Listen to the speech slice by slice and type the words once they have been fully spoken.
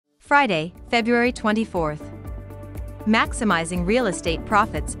Friday, February 24th. Maximizing real estate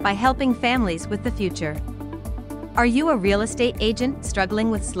profits by helping families with the future. Are you a real estate agent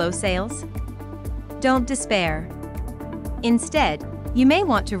struggling with slow sales? Don't despair. Instead, you may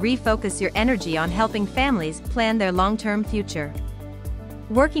want to refocus your energy on helping families plan their long-term future.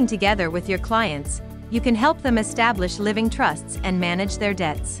 Working together with your clients, you can help them establish living trusts and manage their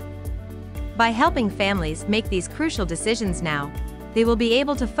debts. By helping families make these crucial decisions now, they will be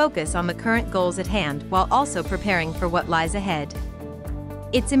able to focus on the current goals at hand while also preparing for what lies ahead.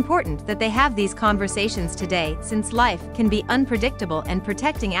 It's important that they have these conversations today since life can be unpredictable and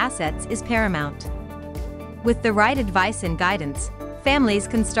protecting assets is paramount. With the right advice and guidance, families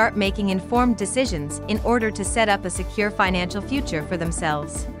can start making informed decisions in order to set up a secure financial future for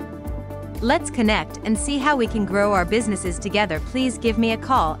themselves. Let's connect and see how we can grow our businesses together. Please give me a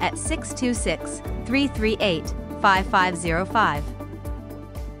call at 626-338-5505.